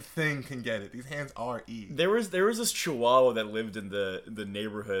living thing can get it. These hands are E. There was this Chihuahua that lived in the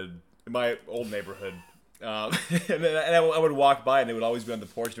neighborhood, in my old neighborhood. And I would walk by and it would always be on the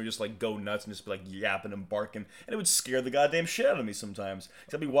porch and it would just like go nuts and just be like yapping and barking and it would scare the goddamn shit out of me sometimes.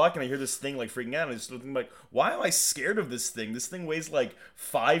 Cause I'd be walking, I hear this thing like freaking out and I just think like, why am I scared of this thing? This thing weighs like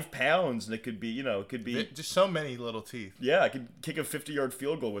 5 pounds and it could be, it could be, Just so many little teeth. yeah, I could kick a 50-yard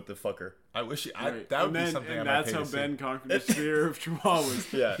field goal with the fucker. I wish Right. that would and be something. And I might that's pay how to see. Ben conquered his fear of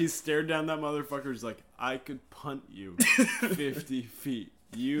chihuahuas. Yeah. He stared down that motherfucker. He's like, I could punt you 50 feet.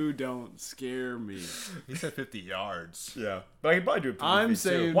 You don't scare me. He said 50 yards. Yeah, but I could probably do it. I'm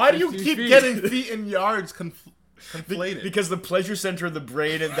saying Why do you 50 keep feet. getting feet and yards conflated? because the pleasure center of the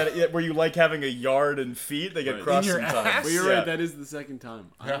brain and that where you like having a yard and feet, they get Right. crossed In your sometimes. ass? But you're Yeah. right. That is the second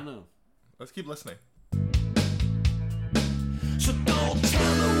time. I Yeah. don't know. Let's keep listening. So don't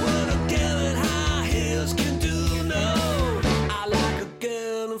tell me what a girl in high heels can do. No, I like a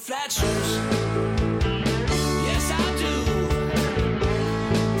girl in flat shoes. Yes, I do.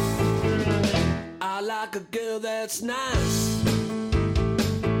 I like a girl that's nice,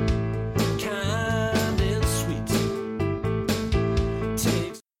 kind and sweet.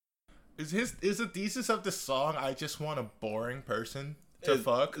 Takes Is the thesis of the song? I just want a boring person to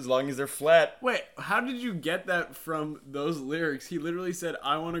fuck. as long as they're flat. Wait, how did you get that from those lyrics? He literally said,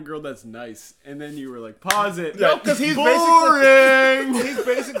 I want a girl that's nice. And then you were like, pause it. No, because he's boring. basically he's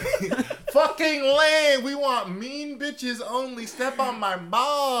basically fucking lame. We want mean bitches only. Step on my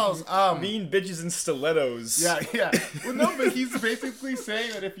balls. Mean bitches in stilettos. Yeah. Well, no, but he's basically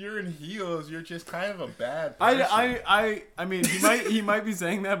saying that if you're in heels, you're just kind of a bad person. I mean, he might be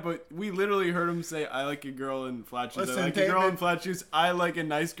saying that, but we literally heard him say, I like a girl in flat shoes. Listen, I like a girl David. in flat shoes. I like a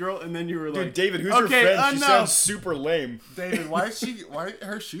nice girl. And then you were Dude, like, David, who's your okay, friend? She enough. sounds super lame. David, why are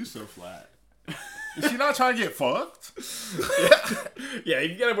her shoes so flat? Is she not trying to get fucked? Yeah,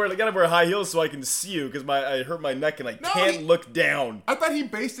 you gotta wear high heels so I can see you because I hurt my neck and I No, can't he- look down. I thought he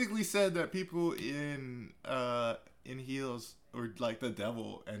basically said that people in heels are like the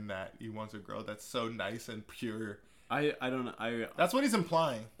devil, and that he wants a girl that's so nice and pure I don't know. That's what he's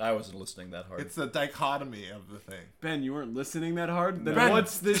implying. I wasn't listening that hard. It's the dichotomy of the thing. Ben, you weren't listening that hard? Then Ben-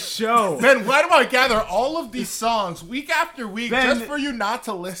 what's this show? Ben, why do I gather all of these songs week after week Ben- just for you not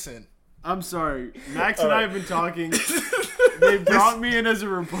to listen? I'm sorry. Max and I have been talking. They brought me in as a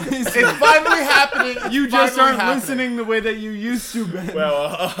replacement. It's finally happening. It's You just finally aren't happening. listening the way that you used to, Ben. Well,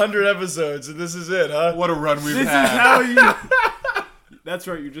 100 episodes, and this is it, huh? What a run we've this had. is how you... That's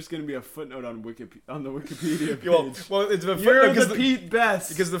right. You're just going to be a footnote on on the Wikipedia page. Well, it's the You're footnote the Pete Best.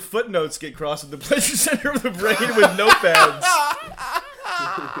 because the footnotes get crossed at the pleasure center of the brain with notepads.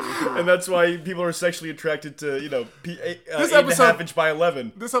 And that's why people are sexually attracted to, 8.5 episode- inch by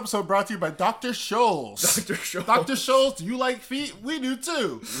 11. This episode brought to you by Dr. Scholes. Dr. Scholl. Dr. Scholes, do you like feet? We do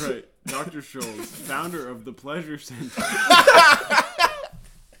too. Right. Dr. Scholes, founder of the Pleasure Center.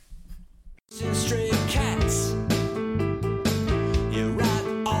 Stray cats, yeah,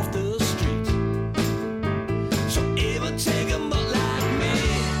 right off the street. So ever take 'em up like me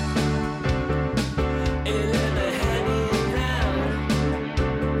and let me hang around.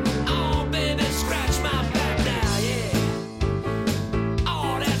 Oh, baby, scratch my back now, yeah.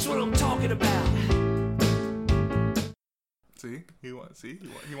 Oh, that's what I'm talking about. See? He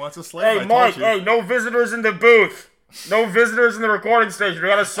wants a slave. Hey, Mike, no visitors in the booth. No visitors in the recording station. We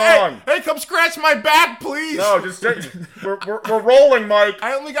got a song. Hey, come scratch my back, please. No, just we're rolling, Mike.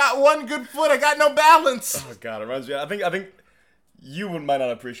 I only got one good foot. I got no balance. Oh God, it reminds me. I think you might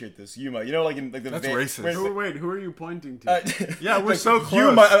not appreciate this. You might. Like in like the That's racist. Wait, who are you pointing to? Yeah, we're so close.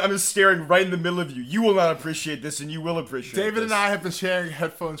 You might. I'm just staring right in the middle of you. You will not appreciate this, and you will appreciate. David this. and I have been sharing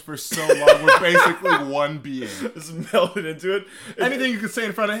headphones for so long. We're basically one being. just melded into it. Anything you can say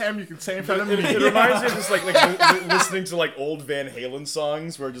in front of him, you can say in front of me. It reminds me of just like listening to like old Van Halen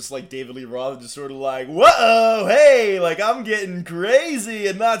songs where just like David Lee Roth is just sort of like, whoa, hey, like I'm getting crazy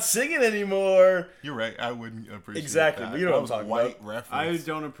and not singing anymore. You're right. I wouldn't appreciate Exactly, that. but you know That what I'm was talking white about. reference. I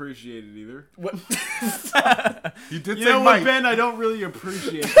don't appreciate it either. What? You did You say know what, Mike. Ben? I don't really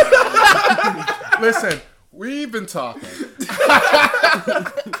appreciate that. Listen, we've been talking.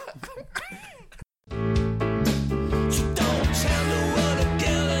 So don't tell me what a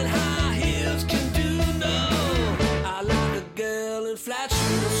girl in high heels can do, no. I like a girl in flat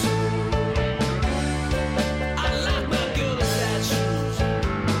shoes. I like my girl in flat shoes.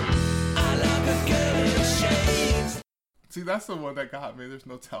 I like a girl in shades. See, that's the one that got me. There's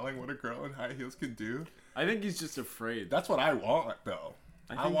no telling what a girl in high heels can do. I think he's just afraid. That's what I want, though.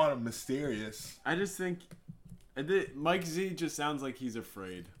 I think- want a mysterious. I just think Mike Z just sounds like he's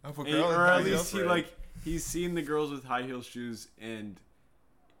afraid. Of a And- girl in or high at heels? least he's seen the girls with high heel shoes and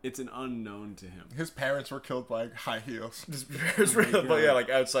it's an unknown to him. His parents were killed by high heels. It's real, but yeah, like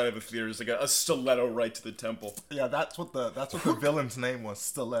outside of the theater, it's like a stiletto right to the temple. Yeah, that's what the villain's name was,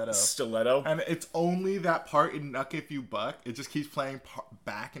 Stiletto. Stiletto. And it's only that part in Nuck If You Buck. It just keeps playing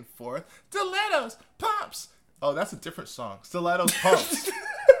back and forth. Stilettos, pumps. Oh, that's a different song. Stilettos, pumps.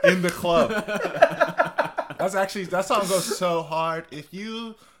 In the club. That song goes so hard. If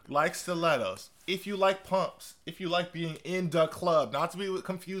you like stilettos, if you like pumps, if you like being in the club, not to be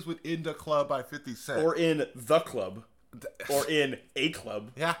confused with In the Club by 50 Cent. Or in the club. Or in a club.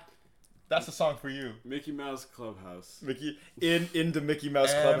 Yeah, that's a song for you. Mickey Mouse Clubhouse. Mickey into Mickey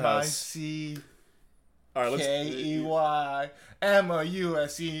Mouse Clubhouse. All right, let's. MICKEY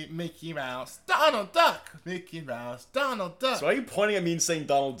MOUSE Mickey Mouse Donald Duck Mickey Mouse Donald Duck. So why are you pointing at me and saying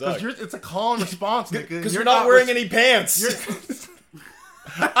Donald Duck? It's a call and response, nigga. Because you're not wearing any pants.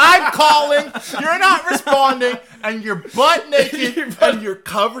 I'm calling. You're not responding, and you're butt naked, and you're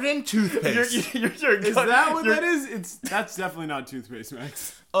covered in toothpaste. Is that what that is? That's definitely not toothpaste,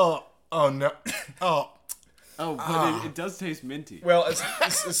 Max. Oh no. Oh, but it does taste minty. Well,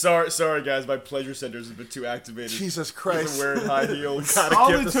 sorry guys, my pleasure centers have been too activated. Jesus Because Christ. of wearing high heels.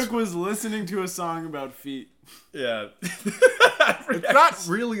 All it took was listening to a song about feet. Yeah. It's not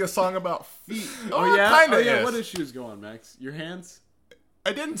really a song about feet. Oh yeah? Kind of. yeah. What issues go on, Max? Your hands?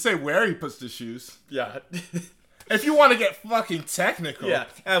 I didn't say where he puts the shoes. Yeah. If you want to get fucking technical. Yeah.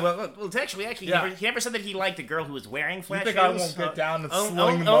 Well, actually, Yeah. he never said that he liked a girl who was wearing flat You think shoes. I won't get down and sling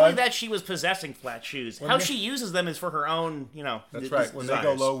Only mud? that she was possessing flat shoes. How she uses them is for her own, That's right. When they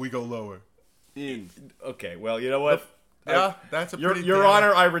go low, we go lower. Okay, well, you know what? Yeah, that's a Your pretty Your damn-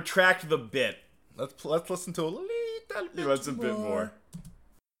 Honor, I retract the bit. Let's listen to a little bit. That's a bit more.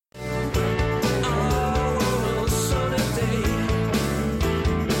 On a sunny day,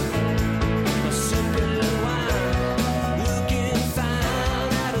 a sipping wine, looking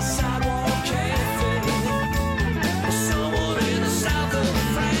fine at a sidewalk cafe. Someone in the south of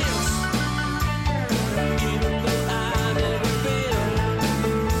France, even though I've never been.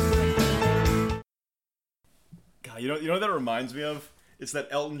 God, you what that reminds me of? It's that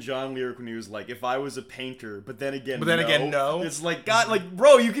Elton John lyric when he was like, "If I was a painter, but then again, no." It's like, God, like,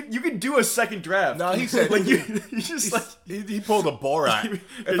 bro, you can do a second draft. No, he said like you just like he pulled a Borat.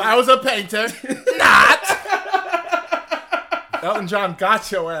 If I was a painter, not. Elton John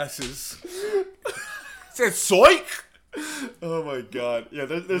got your asses. Said soik. oh my God, yeah.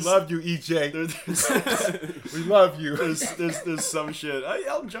 We There's love you, EJ. there's We love you. there's some shit.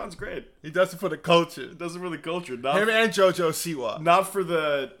 Elton John's great. He does it for the culture. It does it for the culture, Him not and JoJo Siwa. not for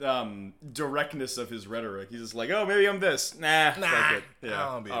the directness of his rhetoric. He's just like, oh, maybe I'm this. Nah, fuck it. Yeah.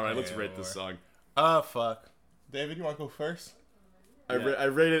 I don't be a All right, let's man rate this anymore. song. Oh fuck. David, you want to go first? I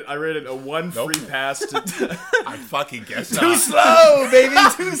rated a 1 Nope. free pass to. I fucking guess Too not. slow, baby.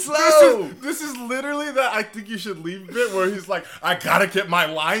 Too slow. This is literally that I think you should leave bit where he's like, I gotta get my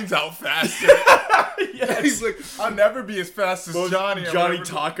lines out faster. Yes. He's like, I'll never be as fast as Johnny. or Johnny whatever.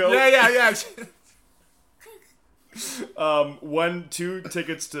 Taco? Yeah. 2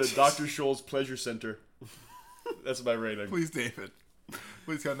 tickets to Dr. Scholl's Pleasure Center. That's my rating. Please, David.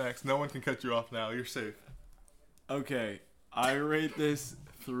 Please go next. No one can cut you off now. You're safe. Okay, I rate this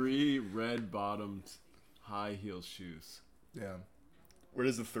 3 red-bottomed high heel shoes. Yeah. Where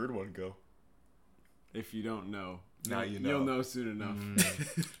does the third one go? If you don't know, Now you know. You'll know soon enough.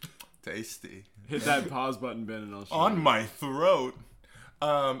 Tasty. Hit that pause button, Ben, and I'll show On you. my throat.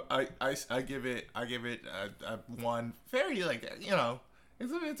 I give it a 1. Very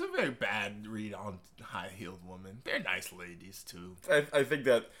it's a very bad read on high heeled women. They're nice ladies too. I think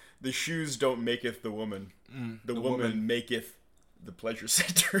that the shoes don't maketh the woman. The woman woman. maketh the pleasure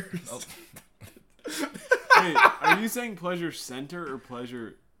center. Wait, are you saying pleasure center or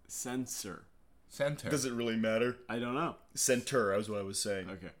pleasure sensor? Center. Does it really matter? I don't know. Center, is what I was saying.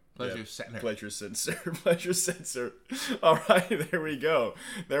 Okay. Pleasure Yeah, center. Pleasure sensor. Pleasure sensor. All right, there we go.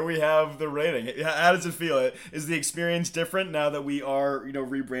 There we have the rating. How does it feel? Is the experience different now that we are,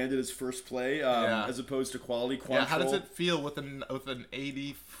 rebranded as First Play, Yeah. as opposed to Quality Control? Yeah, how does it feel with an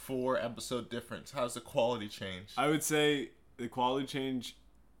 84 episode difference? How does the quality change? I would say the quality change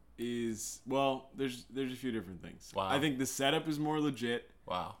is, well, there's a few different things. Wow. I think the setup is more legit.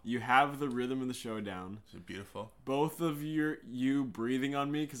 Wow. You have the rhythm of the show down. Is it beautiful? Both of you breathing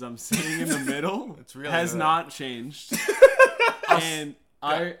on me because I'm sitting in the middle It's really has good. not changed. And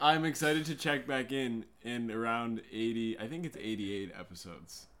I'm excited to check back in around 80, I think it's 88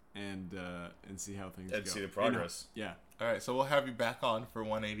 episodes, and see how things And go. see the progress. Yeah. All right, so we'll have you back on for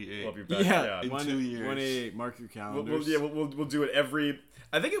 188. We'll be back. Yeah. In 2 years. 188, mark your We'll, calendars. we'll do it every.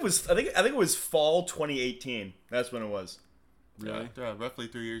 I think it was fall 2018. That's when it was. Really? Yeah, roughly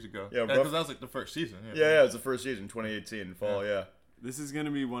 3 years ago. Yeah, because that was like the first season. Yeah, it was the first season, 2018 fall. Yeah. This is going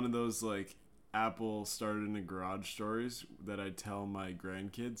to be one of those, like, Apple started in a garage stories that I tell my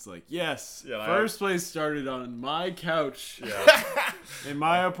grandkids, like, yes, Yeah, First Place started on my couch Yeah. in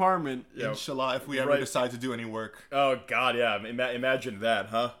my apartment. Yeah. Inshallah, if we ever Right. decide to do any work. Oh God, yeah. Imagine that,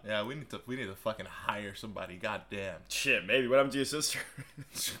 huh? Yeah, we need to fucking hire somebody. God damn. Shit, maybe. What happened to your sister?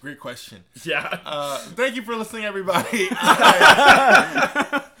 Great question. Yeah. Thank you for listening, everybody.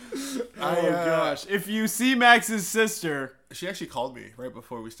 Oh gosh! If you see Max's sister, She actually called me right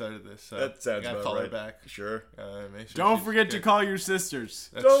before we started this. So That sounds I gotta about call right. her back. Sure. Make sure don't she's forget to good. call your sisters.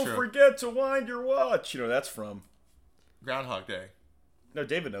 That's Don't true. forget to wind your watch. You know that's from. Groundhog Day. No,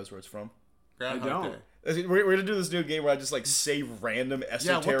 David knows where it's from. Groundhog don't. Day. We're gonna do this new game where I just like say random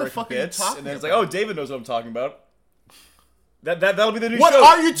esoteric fuck are you bits, talking and then it's about? like, oh, David knows what I'm talking about. That'll be the new What show.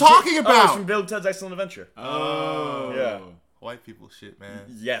 are you talking Oh, it's about? from Bill and Ted's Excellent Adventure. Oh, Yeah. White people shit, man.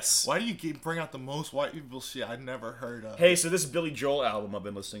 Yes. Why do you bring out the most white people shit I've never heard of? Hey, so this Billy Joel album I've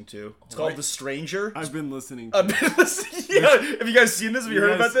been listening to. It's called Right. The Stranger. I've been listening. To I've been listening. Yeah. Have you guys seen this? Have you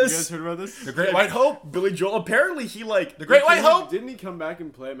heard about You this? guys heard about this? The Great White Hope. Billy Joel. Apparently, he like The Great White Hope. Didn't he come back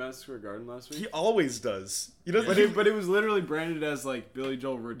and play at Madison Square Garden last week? He always does. He does. But it was literally branded as like Billy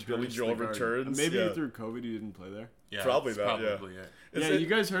Joel returns. Billy to Joel the Garden. returns, Maybe yeah. through COVID he didn't play there. Yeah, Probably that's not, yeah. probably it. It's- Yeah, you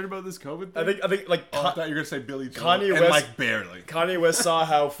guys heard about this COVID thing? I think like Oh, I thought you were gonna say Billy Joel. Kanye and West- like barely. Kanye West saw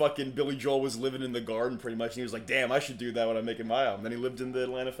how fucking Billy Joel was living in the garden pretty much, and he was like, "Damn, I should do that when I'm making my album." Then he lived in the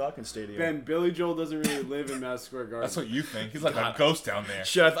Atlanta Falcons Stadium. Ben, Billy Joel doesn't really live in Madison Square Garden. That's what you think. He's like a ghost down there.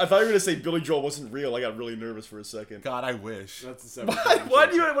 Shit, I thought you were gonna say Billy Joel wasn't real. I got really nervous for a second. God, I wish. That's a separate What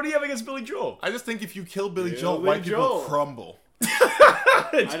do you have against Billy Joel? I just think if you kill Billy Billy Joel, white Joel. people crumble.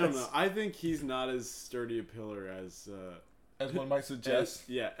 I don't know. I think he's not as sturdy a pillar as As one might suggest.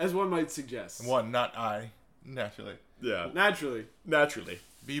 as one might suggest. One, not I. Naturally. Yeah, Naturally. naturally.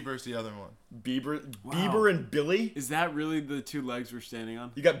 Bieber's the other one. Bieber and Billy. Is that really the two legs we're standing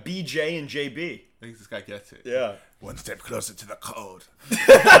on? You got BJ and JB. I think this guy gets it. Yeah. One step closer to the code.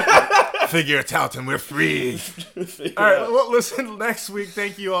 Figure it out and we're free. All right, well, listen, next week,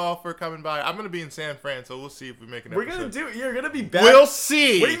 thank you all for coming by. I'm going to be in San Fran, so we'll see if we make an We're episode. gonna do. You're gonna be back. We'll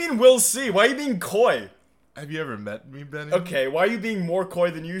see. What do you mean we'll see? Why are you being coy? Have you ever met me, Benny? Okay, why are you being more coy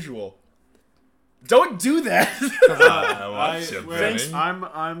than usual? Don't do that. I watch you, thanks. Benny.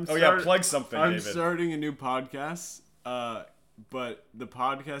 I'm Oh yeah, plug something, I'm David. starting a new podcast, but the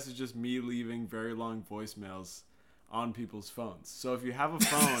podcast is just me leaving very long voicemails on people's phones. So if you have a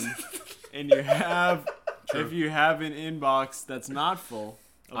phone and you have if you have an inbox that's not full,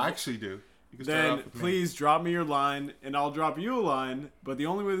 I actually do. You can start then off with me. please drop me your line and I'll drop you a line. But the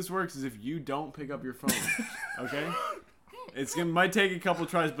only way this works is if you don't pick up your phone. Okay? Might take a couple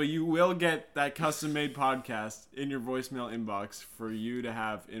tries, but you will get that custom-made podcast in your voicemail inbox for you to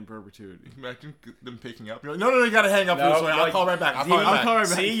have in perpetuity. Imagine them picking up. You're like, no, you gotta hang up this way. I'll like, call right back. I'll call right I'll back. call right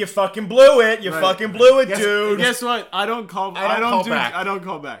back. See, you fucking blew it. You Right. fucking blew it, Guess, dude. guess what? I don't call back. I don't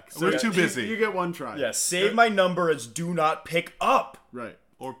call back. So We're too busy. You get one try. Yeah, save my number as do not pick up. Right.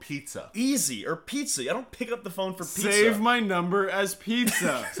 Or pizza. Easy. Or pizza. I don't pick up the phone for pizza. Save my number as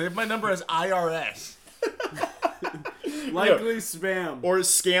pizza. Save my number as IRS. Likely spam. Or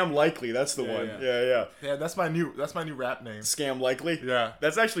scam likely. That's the one. yeah. Yeah. Yeah, that's my new rap name. Scam likely. Yeah.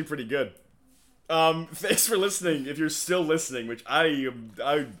 That's actually pretty good. Thanks for listening. If you're still listening, which I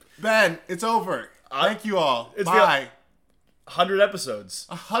Ben, it's over. Thank you all. It's Bye. 100 episodes.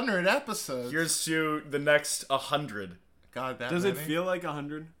 100 episodes. Here's to the next 100. God, that Does it many? feel like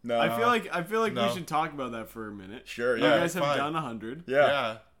 100? No. I feel like No. we should talk about that for a minute. Sure. You Yeah. guys have fine. done 100. Yeah.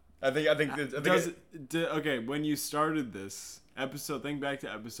 Yeah. I think Okay, when you started this episode, think back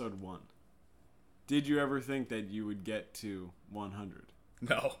to episode 1. Did you ever think that you would get to 100?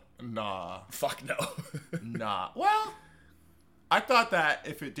 no. Nah. Fuck no. Nah. Well, I thought that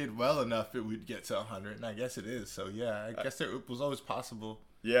if it did well enough, it would get to 100, and I guess it is. So yeah, I guess it was always possible.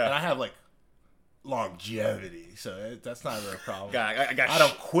 Yeah. And I have like longevity, so that's not really a problem. I I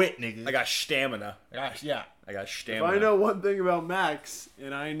don't quit, nigga. I got stamina. Yeah. I got If stamina. I know one thing about Max,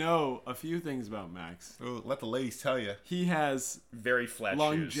 and I know a few things about Max, Ooh, let the ladies tell you. he has Very flat shoes.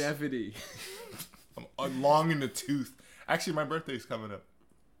 longevity. I'm long in the tooth. Actually, my birthday's coming up.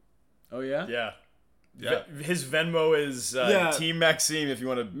 Oh yeah? Yeah. Yeah. His Venmo is Yeah. Team Maxime if you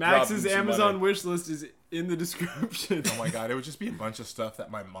want to Max's drop him some Amazon money. wish list is in the description. Oh my god, it would just be a bunch of stuff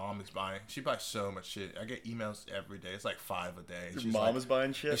that my mom is buying. She buys so much shit. I get emails every day. It's like 5 a day. Your She's mom like, is buying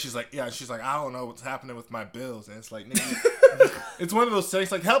and shit. she's like, I don't know what's happening with my bills. And it's like, nigga, it's one of those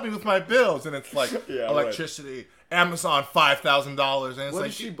things like, help me with my bills. And it's like, Yeah, electricity, Amazon, $5,000. And it's What like,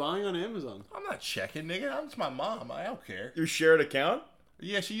 is she buying on Amazon? I'm not checking, nigga. I'm just my mom. I don't care. Your shared account?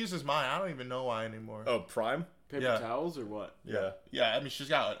 Yeah, she uses mine. I don't even know why anymore. Oh, Prime? Paper Yeah. towels or what? Yeah. Yeah, I mean, she's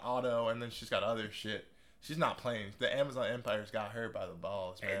got an auto, and then she's got other shit. She's not playing. The Amazon empire's got her by the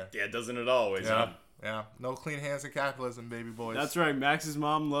balls, man. Yeah, doesn't it always? Yeah, Huh? yeah. No clean hands in capitalism, baby boys. That's right. Max's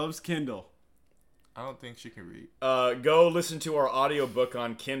mom loves Kindle. I don't think she can read. Go listen to our audiobook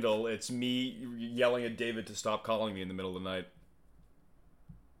on Kindle. It's me yelling at David to stop calling me in the middle of the night.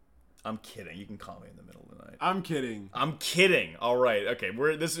 I'm kidding. You can call me in the middle of the night. I'm kidding. I'm kidding. All right. Okay.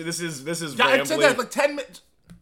 This is Yeah, I said rambling. that like 10 minutes.